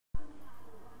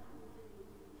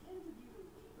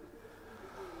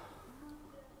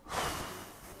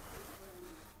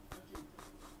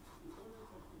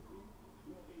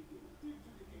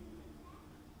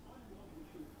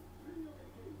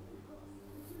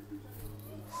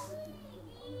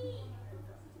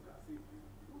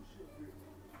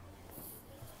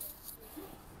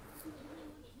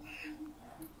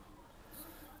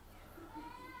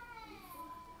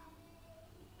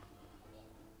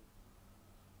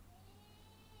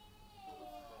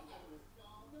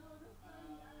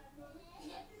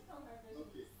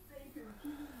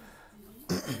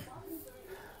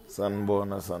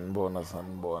Sanibona.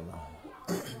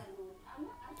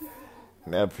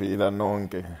 Niyaphila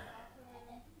nonke.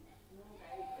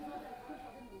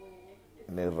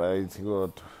 Ni right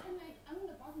kodwa.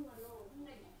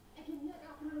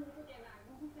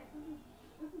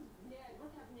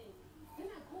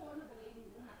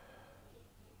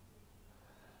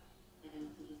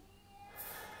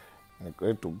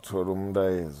 Ngiqeda ukuthola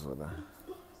umlayezo la.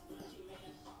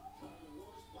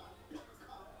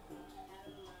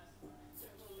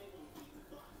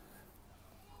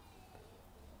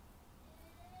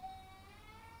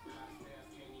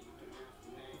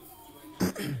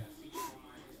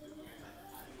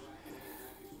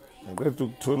 Ngiqeda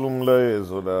ukuthola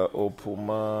umlayezo la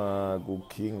ophuma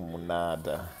ku-King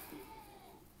Monada.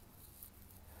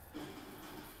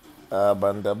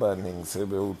 Abantu abaningi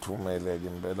sebewuthumele ke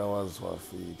impela wazi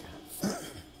wafika.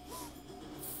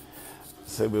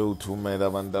 Sebewuthumela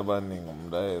abantu abaningi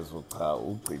umlayezo cha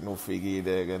ugcina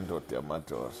ufikile ke ndoda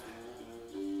yamadoda.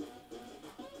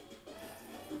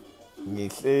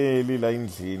 Ngihleli la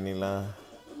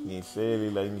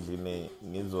endlini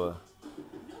ngizwa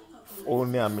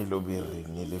phone yami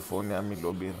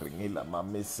lobiringi lama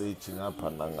message ngapha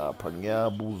nangapha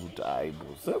ngiyabuza ukuthi hayibo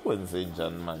sekwenze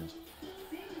njani manje.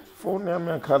 Phone yami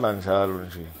yakhala njalo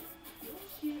nje.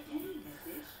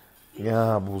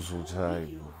 Ngiyabuza ukuthi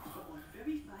hayibo.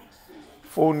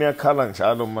 Phone yakhala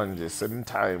njalo manje same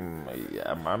time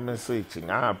ama message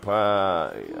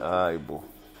ngapha hayibo.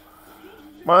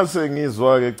 Mase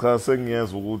ngizwa ke cha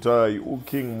sengiyeza ukuthi hayi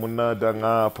uKing Monada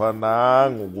ngapha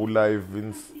nangu ku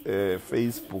live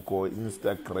Facebook or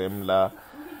Instagram la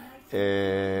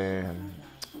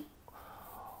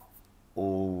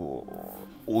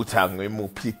uthi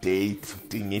angimuphi date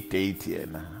udinga idate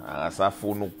yena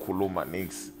akasafuna ukukhuluma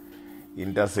nix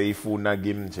into aseyifuna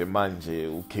kimi nje manje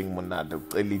uKing Monada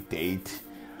ucela idate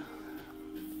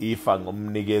ifa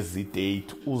ngomnikeza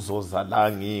idate uzoza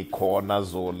la ngikhona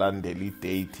zolandela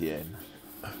idate yena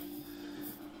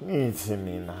ngithi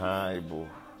mina hayibo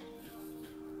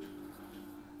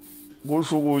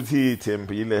kusho ukuthi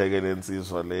ithembile ke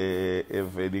lensizwa le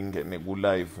evela ingene ku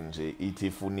live nje ithi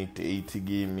ifuna idate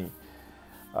kimi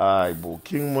hayibo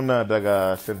King Monada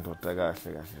kahle ndoda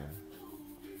kahle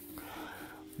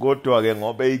kodwa ke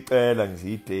ngoba icela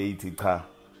nje idate cha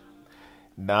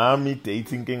nami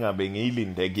date inkinga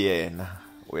bengiyilinde kuyena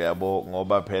uyabo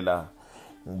ngoba phela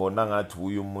ngibona ngathi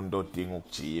uyu umuntu odinga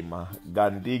ukujima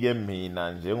kanti ke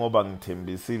mina njengoba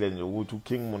ngithembisile nje ukuthi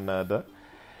uKing Monada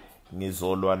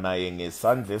ngizolwa naye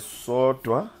ngesandla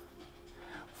esisodwa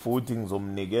futhi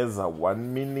ngizomnikeza 1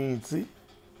 minute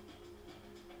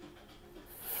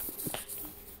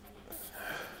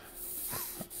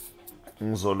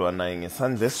ngizolwa naye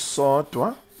ngesandla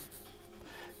esisodwa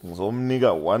ngizomnika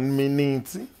 1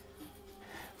 minute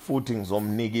futhi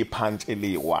ngizomnika ipunch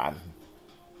eli1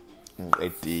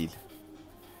 ngiqedile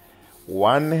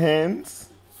 1 hands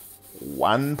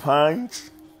 1 punch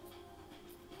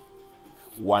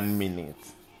 1 minute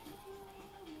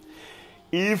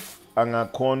if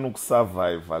angakhona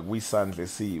ukusurvive kwisandla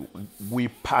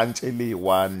kwipunch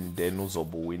eli1 then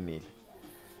uzobuwinile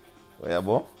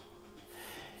uyabo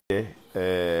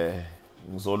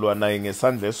ngizolwa naye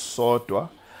ngesandla esisodwa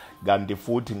kanti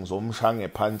futhi ngizomshaya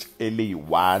ngepunch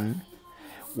eli1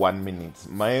 1 minute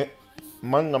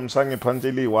mangingamshaya ngepunch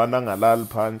eli1 angalali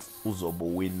phansi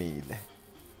uzobuwinile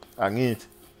angithi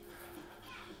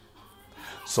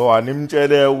so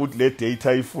animtshele ukuthi le data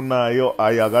ayifunayo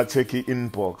ayaka check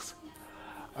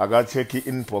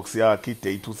inbox yakhe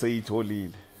idate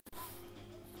useyitholile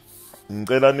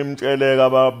ngicela nimtsheleke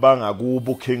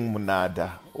abangakubo uKing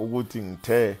Monada ukuthi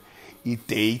ngithe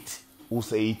idate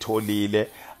useyitholile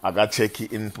aka-check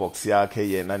inbox yakhe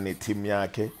yena neteam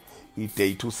yakhe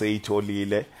idate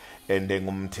useyitholile and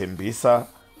ngumthembisa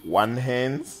 1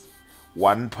 hands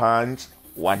 1 punch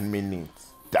 1 minute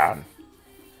done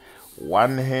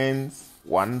 1 hands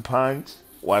 1 punch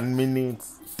 1 minute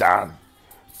done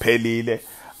phelile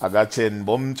akatheni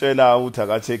bomtshela ukuthi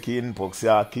aka-check inbox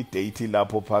yakhe idate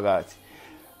lapho phakathi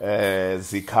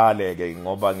zikhale ke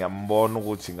ngoba ngiyambona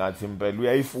ukuthi ngathi impela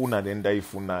uyayifuna lento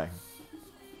ayifunayo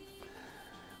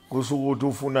kusho ukuthi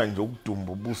ufuna nje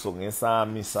ukudumba ubuso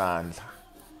ngesami isandla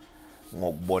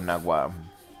ngokubona kwami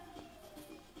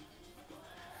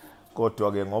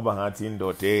kodwa ke ngoba ngathi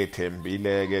indoda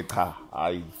ethembile ke cha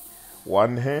hayi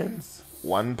 1 hands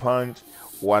 1 punch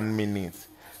 1 minute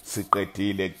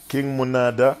siqedile King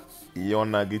Monada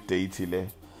iyona ke date le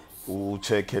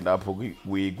ucheck lapho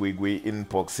kwi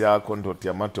inbox yakho ndoda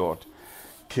yamadoda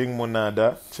King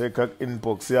Monada check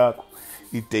inbox yakho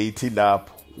idate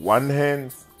lapho 1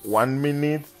 hands 1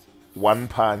 minute 1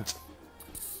 punch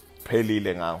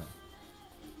kuphelile ngawo.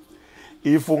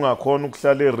 If ungakhona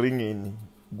ukuhlala eringini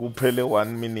kuphele 1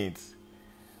 minute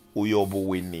uyobe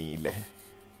uwinile.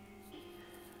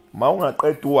 Ma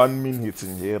ungaqeda 1 minute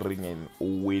nje eringini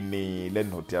uwinile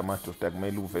ndoda yamadoda,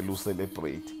 kumele uvele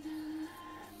ucelebrate.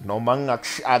 Noma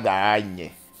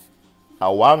ngakushakanye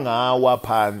awangawa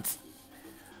phansi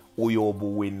uyobe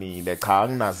uwinile. Cha,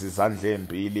 anginazi izandla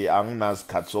ezimbili, anginazi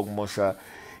isikhathi sokumosha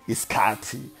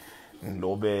isikhathi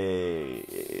ngilobe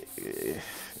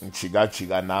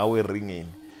ngijika nawe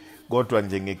eringini, kodwa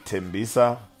nje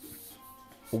ngikuthembisa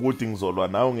ukuthi ngizolwa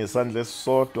nawe ngesandla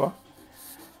esisodwa.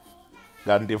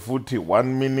 Kanti futhi 1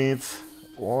 minute,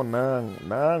 oh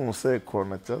nangu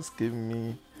sekhona, just give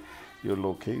me your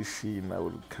location, I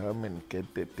will come and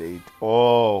get the date.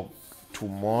 Oh,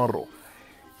 tomorrow.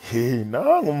 Hey,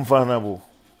 nangu mfana bo.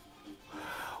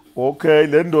 Okay,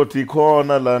 le ndoda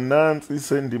ikhona la, nansi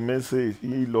send message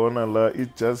ilona la,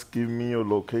 it just give me your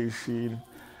location,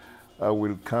 I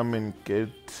will come and get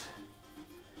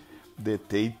the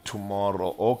date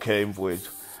tomorrow. Okay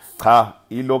mfowethu, cha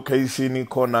i-location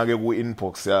ikhona ke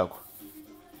ku-inbox yakho.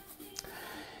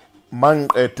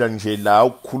 Mangiqeda nje la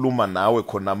ukukhuluma nawe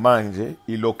khona manje,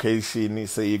 i-location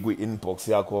seyikwi-inbox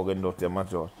yakho ke ndoda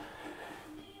yamadoda.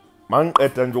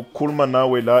 Mangiqeda nje ukukhuluma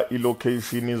nawe la,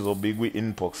 i-location izobe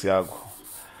kwi-inbox yakho.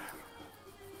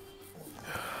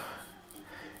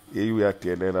 Yeyi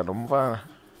uyadelela nomfana.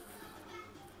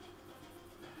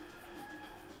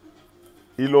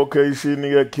 I-location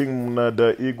ke King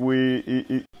Monada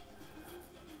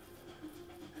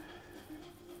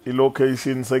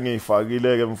i-location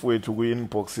sengiyifakile ke mfowethu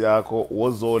kwi-inbox yakho.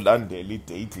 Wozolandela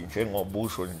i-date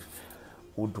njengobusho nje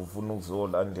uthi ufuna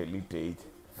ukuzolandela i-date.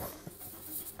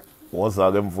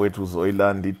 Woza ke mfowethu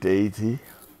uzoyilanda i-date.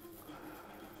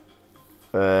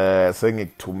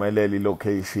 Sengikuthumelela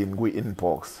i-location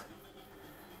kwi-inbox.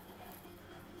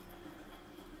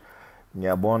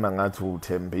 Ngiyabona ngathi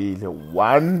uthembile.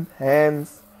 1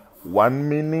 hands, 1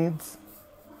 minute,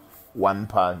 1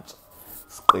 punch.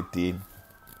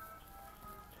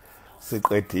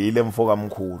 Siqedile mfoka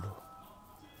mkhulu.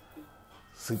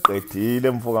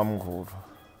 Siqedile mfoka mkhulu.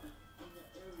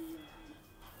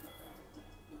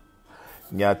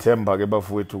 Ngiyathemba ke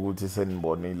bafowethu ukuthi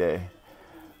senibonile,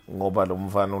 ngoba lo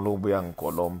mfana lobu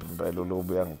uyangikolomba impela,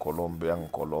 lobu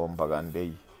uyangikolomba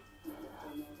kanti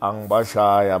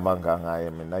angibashaya abangangaye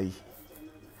mina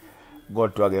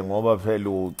kodwa ke ngoba phela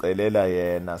ucelela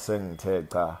yena sengithe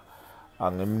cha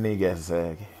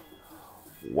angimnikezeke.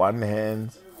 1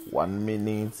 hand, 1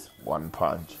 minute, 1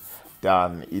 punch.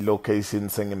 Done. I-location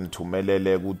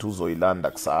sengimthumelele ukuthi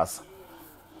uzoyilanda kusasa.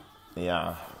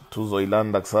 Yeah,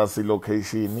 uzoyilanda kusasa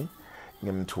i-location,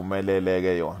 ngimthumelele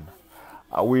ke yona.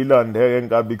 Awuyilandeke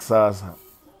nkabi kusasa.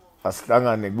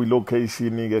 Asihlangane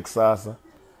kwi-location ke kusasa.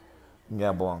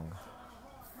 Ngiyabonga.